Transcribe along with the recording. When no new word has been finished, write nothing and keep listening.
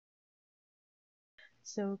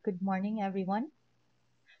So, good morning, everyone.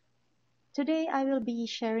 Today, I will be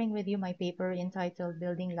sharing with you my paper entitled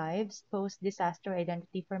Building Lives Post Disaster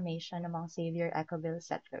Identity Formation Among Xavier Ecoville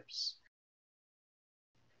Settlers.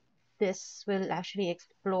 This will actually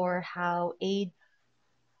explore how aid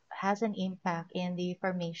has an impact in the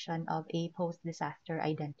formation of a post disaster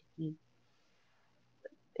identity.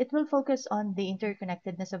 It will focus on the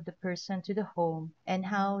interconnectedness of the person to the home and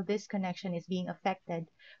how this connection is being affected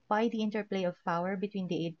by the interplay of power between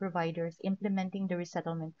the aid providers implementing the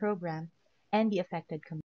resettlement program and the affected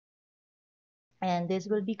community. And this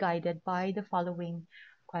will be guided by the following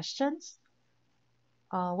questions.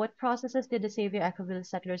 What processes did the Xavier Ecoville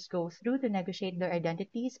settlers go through to negotiate their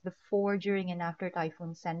identities before, during, and after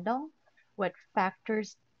Typhoon Sendong? What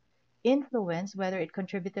factors influence, whether it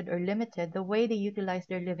contributed or limited, the way they utilized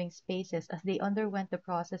their living spaces as they underwent the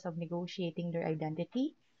process of negotiating their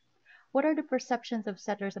identity? What are the perceptions of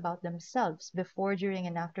settlers about themselves before, during,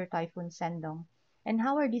 and after Typhoon Sendong? And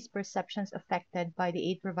how are these perceptions affected by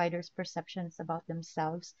the aid providers' perceptions about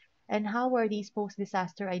themselves? And how are these post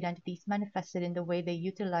disaster identities manifested in the way they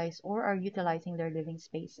utilize or are utilizing their living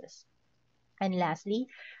spaces? And lastly,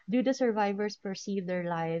 do the survivors perceive their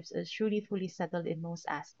lives as truly fully settled in most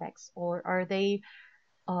aspects, or are they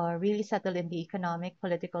really settled in the economic,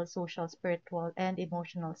 political, social, spiritual, and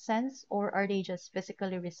emotional sense, or are they just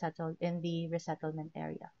physically resettled in the resettlement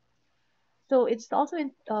area? So it's also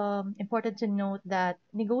important to note that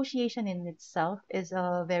negotiation in itself is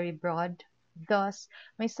very broad. Thus,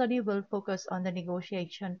 my study will focus on the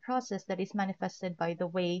negotiation process that is manifested by the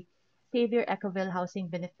way Xavier Ecoville housing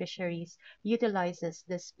beneficiaries utilizes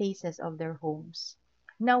the spaces of their homes.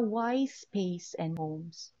 Now, why space and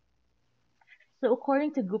homes? So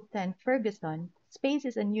according to Gupta and Ferguson, space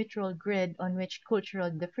is a neutral grid on which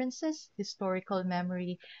cultural differences, historical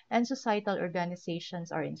memory, and societal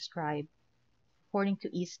organizations are inscribed. According to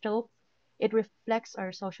Eastope, it reflects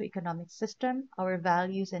our socioeconomic system, our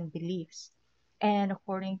values and beliefs. And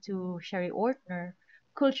according to Sherry Ortner,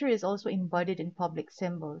 culture is also embodied in public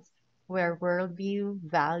symbols, where worldview,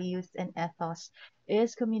 values, and ethos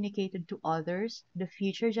is communicated to others, the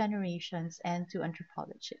future generations, and to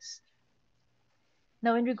anthropologists.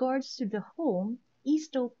 Now, in regards to the home,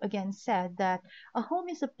 Eastope again said that a home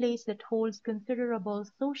is a place that holds considerable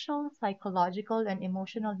social, psychological, and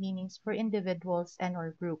emotional meanings for individuals and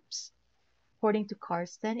or groups. According to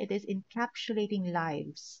Karsten, it is encapsulating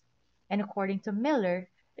lives. And according to Miller,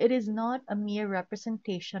 it is not a mere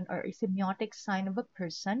representation or a semiotic sign of a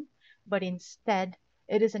person, but instead,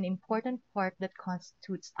 it is an important part that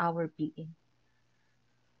constitutes our being.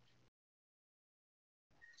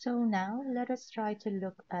 So now let us try to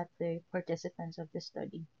look at the participants of the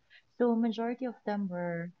study. So majority of them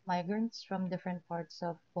were migrants from different parts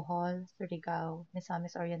of Bohol, Surigao,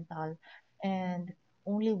 Misamis Oriental, and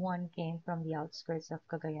only one came from the outskirts of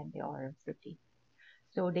Cagayan de Oro City.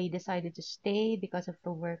 So they decided to stay because of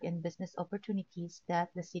the work and business opportunities that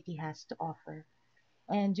the city has to offer.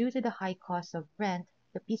 And due to the high cost of rent,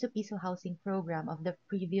 the Piso Piso housing program of the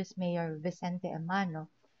previous mayor Vicente Emano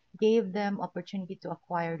gave them opportunity to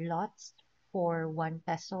acquire lots for 1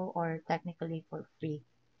 peso or technically for free.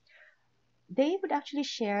 They would actually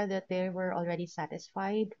share that they were already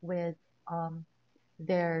satisfied with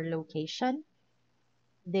their location.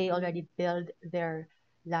 They already built their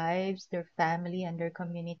lives, their family, and their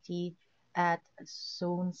community at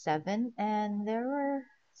Zone 7, and they were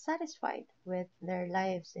satisfied with their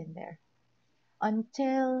lives in there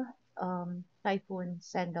until Typhoon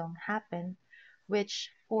Sendong happened,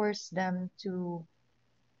 which forced them to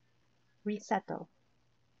resettle.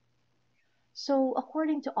 So,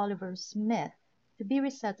 according to Oliver Smith, to be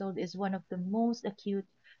resettled is one of the most acute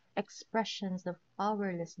expressions of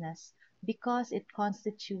powerlessness because it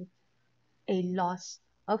constitutes a loss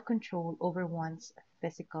of control over one's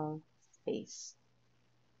physical space.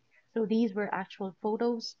 So, these were actual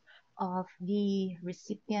photos of the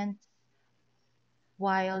recipient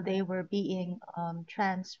while they were being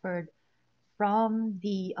transferred from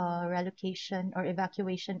the relocation or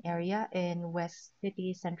evacuation area in West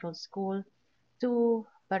City Central School to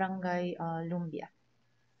Barangay Lumbia.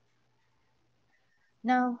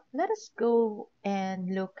 Now, let us go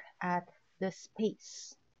and look at the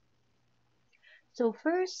space. So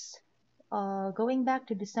first, going back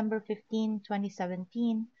to December 15,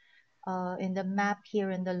 2017, in the map here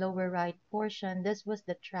in the lower right portion, this was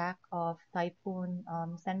the track of Typhoon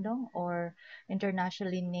Sendong, or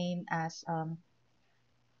internationally named as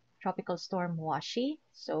Tropical Storm Washi.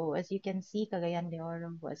 So as you can see, Cagayan de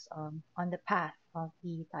Oro was on the path of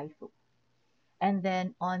the typhoon. And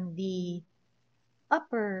then on the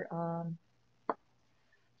upper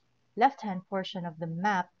left-hand portion of the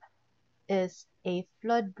map is a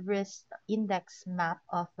flood risk index map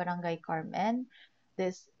of Barangay Carmen.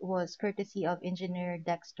 This was courtesy of Engineer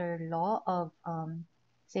Dexter Law of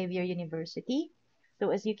Xavier University. So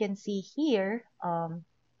as you can see here,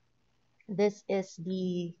 this is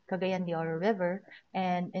the Cagayan de Oro River,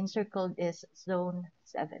 and encircled is Zone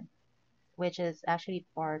 7, which is actually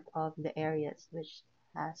part of the areas which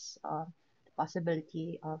has the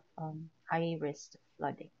possibility of high risk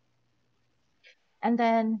flooding. And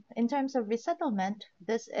then in terms of resettlement,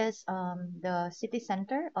 this is the city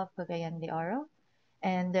center of Cagayan de Oro,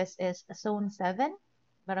 and this is Zone 7,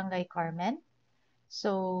 Barangay Carmen.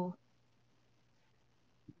 So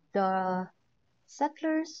the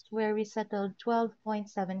settlers were resettled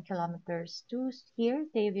 12.7 kilometers to here,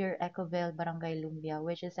 Xavier Ecoville, Barangay Lumbia,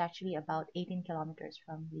 which is actually about 18 kilometers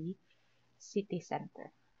from the city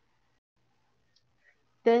center.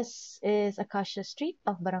 This is Acacia Street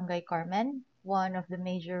of Barangay Carmen, one of the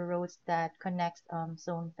major roads that connects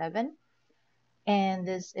Zone 7. And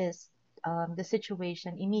this is the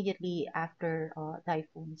situation immediately after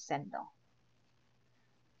Typhoon Sendong.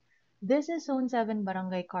 This is Zone 7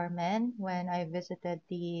 Barangay Carmen when I visited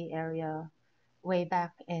the area way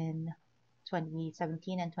back in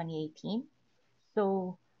 2017 and 2018.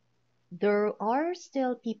 So there are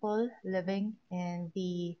still people living in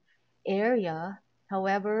the area.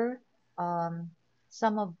 However,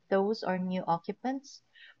 some of those are new occupants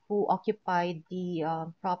who occupied the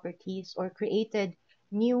properties or created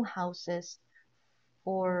new houses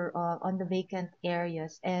for on the vacant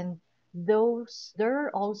areas. And those there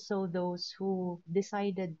are also those who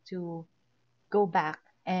decided to go back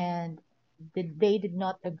and they did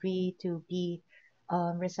not agree to be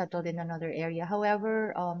resettled in another area.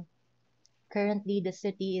 However, currently the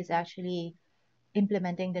city is actually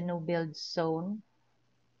implementing the no build zone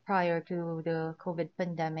prior to the COVID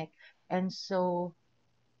pandemic, and so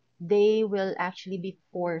they will actually be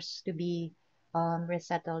forced to be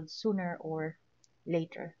resettled sooner or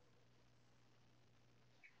later.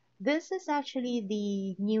 This is actually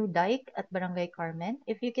the new dike at Barangay Carmen.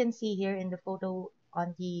 If you can see here in the photo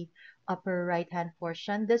on the upper right hand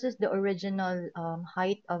portion, this is the original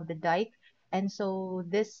height of the dike. And so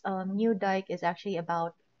this new dike is actually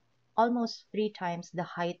about almost 3 times the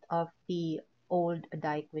height of the old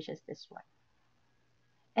dike, which is this one.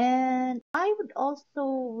 And I would also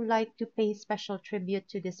like to pay special tribute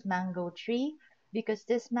to this mango tree, because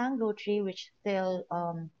this mango tree, which still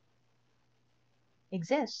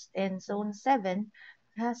exists in Zone 7,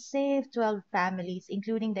 has saved 12 families,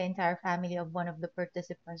 including the entire family of one of the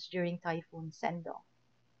participants during Typhoon Sendong.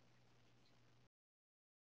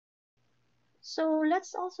 So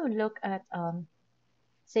let's also look at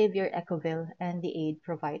Xavier Ecoville and the aid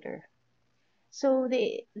provider. So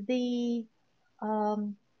the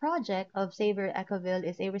project of Xavier Ecoville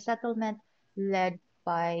is a resettlement led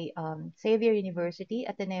by Xavier University,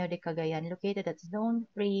 Ateneo de Cagayan, located at Zone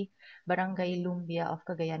 3, Barangay Lumbia of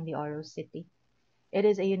Cagayan de Oro City. It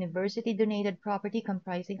is a university-donated property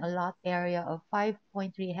comprising a lot area of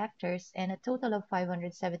 5.3 hectares and a total of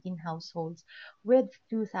 517 households with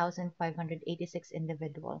 2,586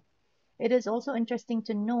 individuals. It is also interesting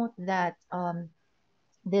to note that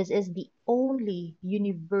this is the only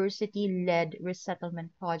university-led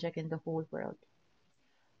resettlement project in the whole world.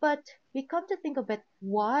 But we come to think of it,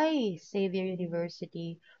 why Xavier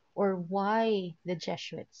University or why the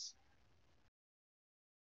Jesuits?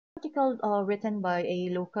 An article written by a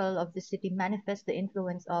local of the city manifests the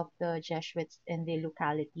influence of the Jesuits in the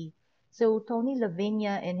locality. So Tony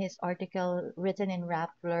Lavinia, in his article written in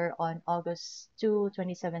Rappler on August 2,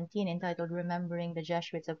 2017, entitled Remembering the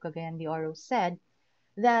Jesuits of Cagayan de Oro, said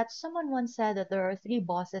that someone once said that there are 3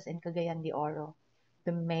 bosses in Cagayan de Oro.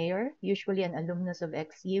 The mayor, usually an alumnus of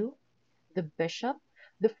XU, the bishop.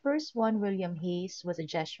 The first one, William Hayes, was a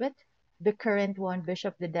Jesuit. The current one,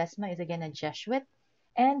 Bishop Ledesma, is again a Jesuit.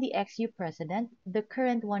 And the XU president, the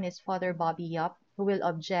current one, is Father Bobby Yup, who will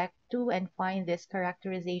object to and find this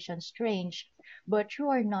characterization strange. But true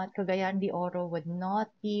or not, Cagayan de Oro would not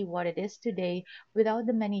be what it is today without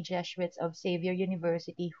the many Jesuits of Xavier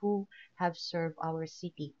University who have served our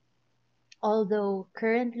city. Although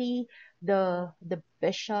currently the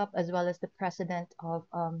bishop as well as the president of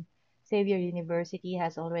Xavier University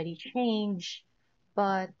has already changed,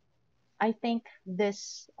 but I think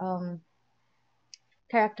this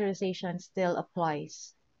characterization still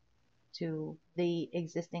applies to the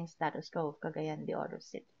existing status quo of Cagayan de Oro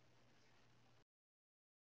City.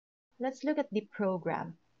 Let's look at the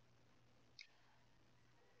program.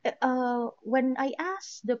 When I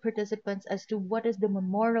asked the participants as to what is the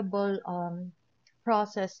memorable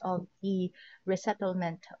process of the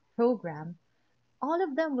resettlement program, all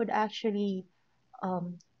of them would actually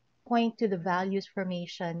um, point to the values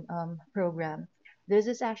formation program. This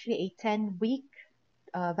is actually a 10-week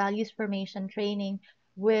values formation training,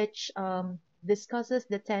 which discusses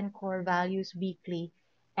the 10 core values weekly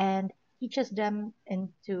and teaches them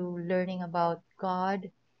into learning about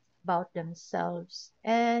God, about themselves,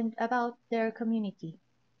 and about their community.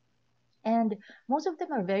 And most of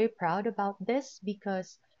them are very proud about this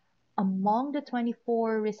because among the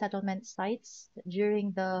 24 resettlement sites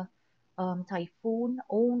during the typhoon,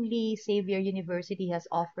 only Xavier University has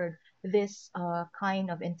offered this kind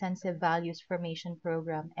of intensive values formation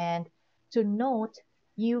program. And to note,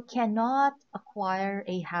 you cannot acquire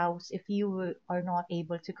a house if you are not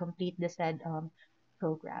able to complete the said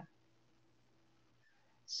program.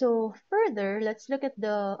 So further, let's look at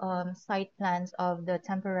the site plans of the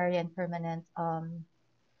temporary and permanent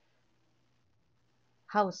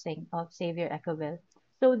housing of Xavier Ecoville.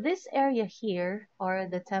 So this area here are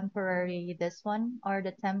the temporary, this one are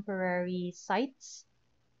the temporary sites.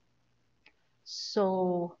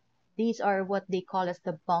 So these are what they call as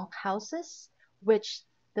the bunk houses, which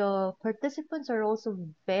the participants are also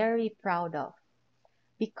very proud of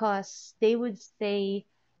because they would say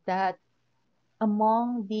that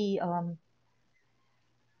among the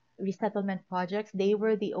resettlement projects, they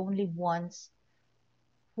were the only ones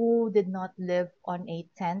who did not live on a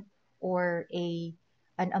tent or an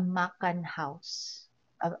amakan house,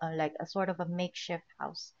 like a sort of a makeshift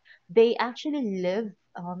house. They actually live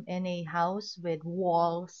in a house with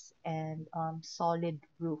walls and solid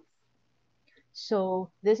roof. So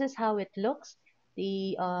this is how it looks,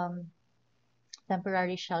 the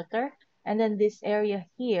temporary shelter. And then this area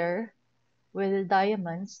here with the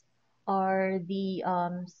diamonds are the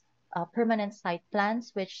permanent site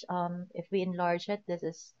plans, which if we enlarge it, this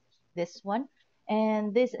is this one.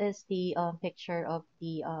 And this is the picture of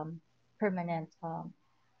the permanent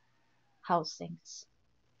housings.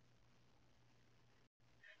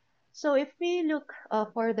 So if we look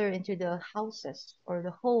further into the houses or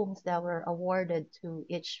the homes that were awarded to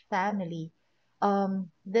each family,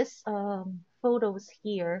 this photos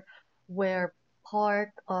here were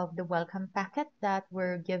part of the welcome packet that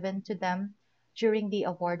were given to them during the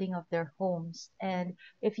awarding of their homes. And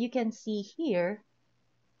if you can see here,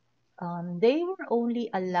 they were only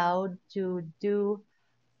allowed to do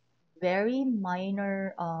very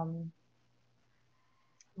minor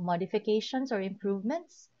modifications or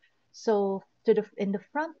improvements. So in the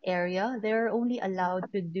front area, they're only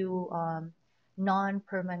allowed to do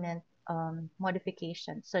non-permanent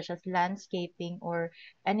modifications such as landscaping or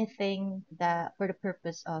anything that for the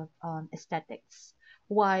purpose of aesthetics.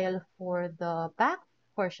 While for the back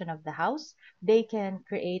portion of the house, they can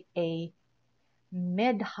create a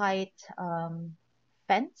mid-height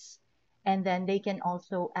fence, and then they can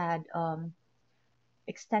also add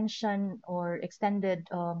extension or extended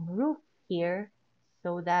roof here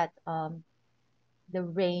so that the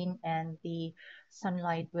rain and the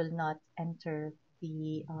sunlight will not enter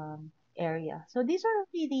the area. So these are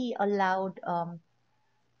really the allowed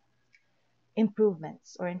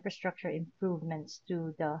improvements or infrastructure improvements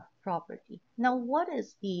to the property. Now, what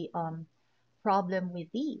is the problem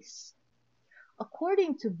with these?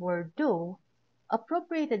 According to Bordeaux,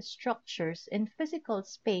 appropriated structures in physical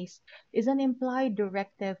space is an implied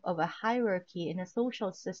directive of a hierarchy in a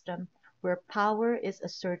social system where power is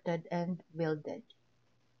asserted and wielded.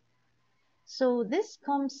 So this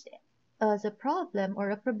comes as a problem or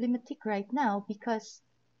a problematic right now because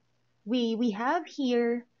we have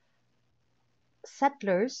here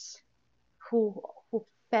settlers who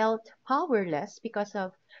felt powerless because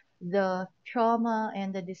of the trauma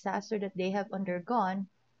and the disaster that they have undergone.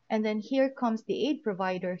 And then here comes the aid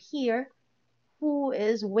provider here who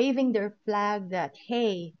is waving their flag that,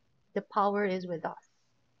 hey, the power is with us.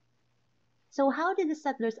 So how did the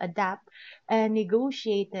settlers adapt and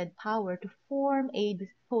negotiated power to form a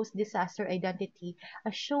post-disaster identity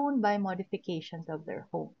as shown by modifications of their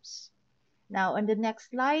homes? Now, on the next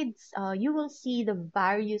slides, you will see the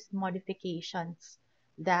various modifications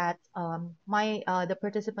that the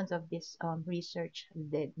participants of this research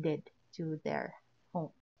did to their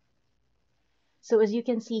home. So as you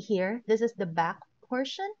can see here, this is the back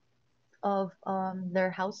portion of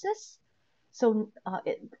their houses. So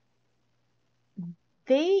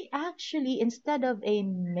they actually, instead of a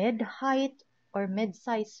mid-height or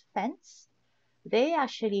mid-size fence, they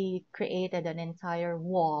actually created an entire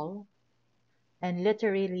wall and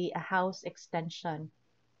literally a house extension.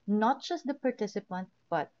 Not just the participant,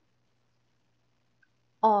 but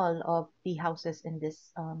all of the houses in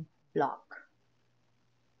this block.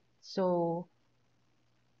 So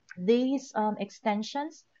these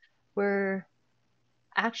extensions were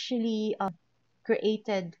actually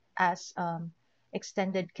created as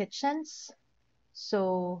extended kitchens.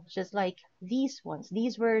 So just like these ones,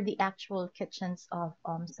 these were the actual kitchens of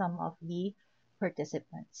some of the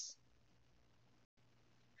participants.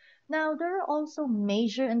 Now, there are also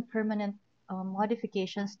major and permanent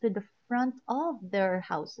modifications to the front of their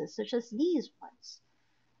houses, such as these ones.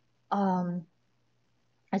 Um,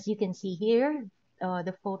 as you can see here,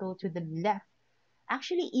 the photo to the left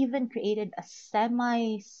actually even created a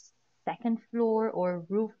semi second floor or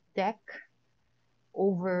roof deck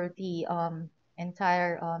over the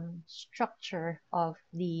entire structure of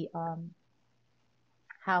the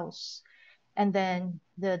house. And then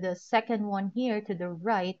the second one here to the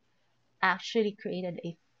right actually created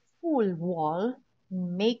a full wall,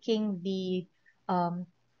 making the um,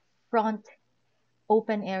 front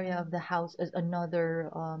open area of the house as another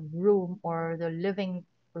room or the living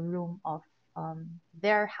room of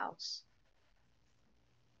their house.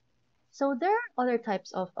 So there are other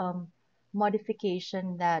types of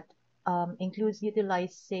modification that includes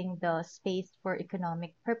utilizing the space for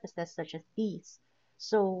economic purposes such as these.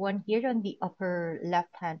 So one here on the upper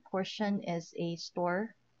left-hand portion is a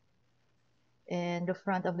store in the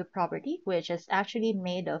front of the property, which is actually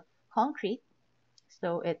made of concrete.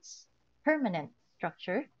 So it's permanent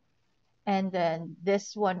structure. And then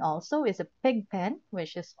this one also is a pig pen,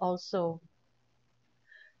 which is also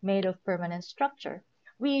made of permanent structure.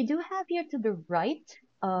 We do have here to the right,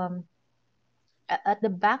 um, at the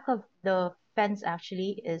back of the fence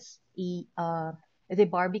actually is a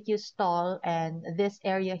barbecue stall, and this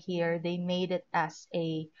area here they made it as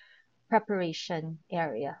a preparation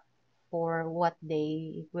area for what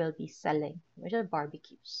they will be selling, which are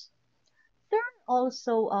barbecues. There are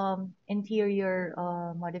also interior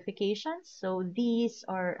modifications. So these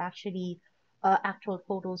are actually actual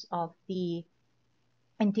photos of the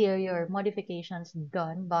interior modifications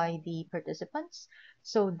done by the participants.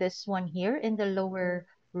 So this one here in the lower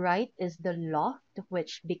right is the loft,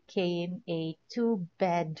 which became a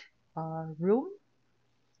two-bed room.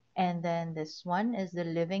 And then this one is the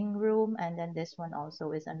living room, and then this one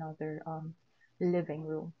also is another living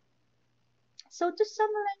room. So to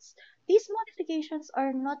summarize, these modifications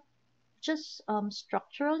are not just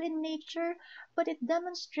structural in nature, but it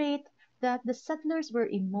demonstrates that the settlers were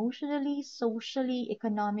emotionally, socially,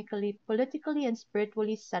 economically, politically, and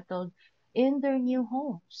spiritually settled in their new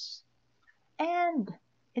homes. And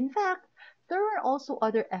in fact, there were also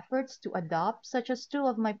other efforts to adopt, such as two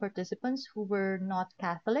of my participants who were not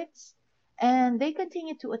Catholics, and they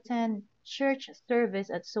continued to attend church service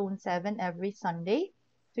at Zone 7 every Sunday,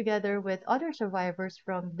 together with other survivors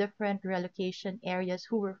from different relocation areas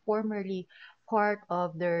who were formerly part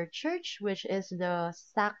of their church, which is the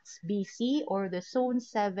SACS BC or the Zone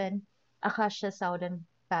 7 Acacia Southern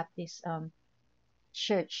Baptist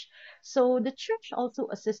church. So the church also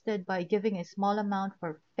assisted by giving a small amount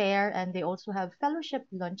for fare, and they also have fellowship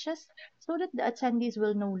lunches so that the attendees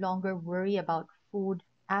will no longer worry about food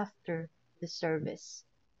after the service.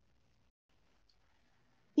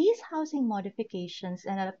 These housing modifications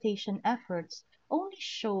and adaptation efforts only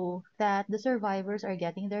show that the survivors are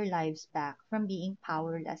getting their lives back from being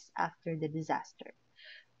powerless after the disaster.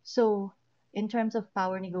 So, in terms of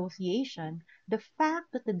power negotiation, the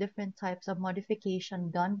fact that the different types of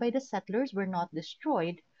modification done by the settlers were not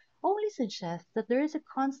destroyed only suggests that there is a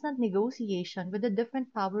constant negotiation with the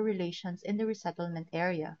different power relations in the resettlement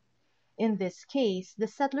area. In this case, the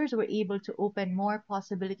settlers were able to open more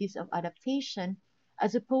possibilities of adaptation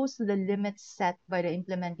as opposed to the limits set by the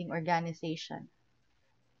implementing organization.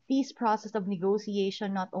 This process of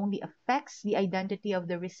negotiation not only affects the identity of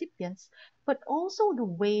the recipients, but also the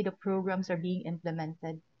way the programs are being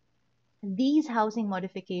implemented. These housing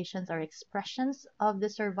modifications are expressions of the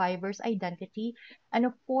survivor's identity and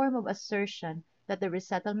a form of assertion that the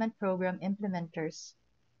resettlement program implementers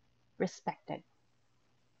respected.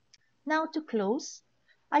 Now, to close,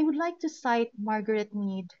 I would like to cite Margaret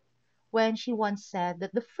Mead when she once said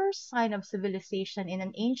that the first sign of civilization in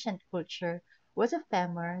an ancient culture was a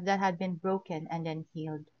femur that had been broken and then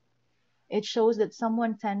healed. It shows that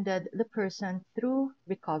someone tended the person through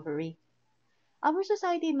recovery. Our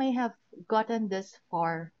society may have gotten this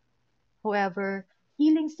far. However,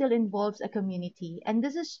 healing still involves a community, and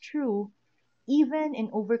this is true even in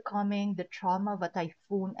overcoming the trauma of a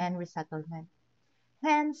typhoon and resettlement.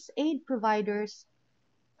 Hence, aid providers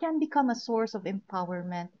can become a source of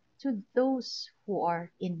empowerment to those who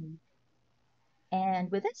are in need. And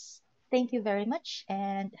with this, thank you very much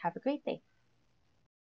and have a great day.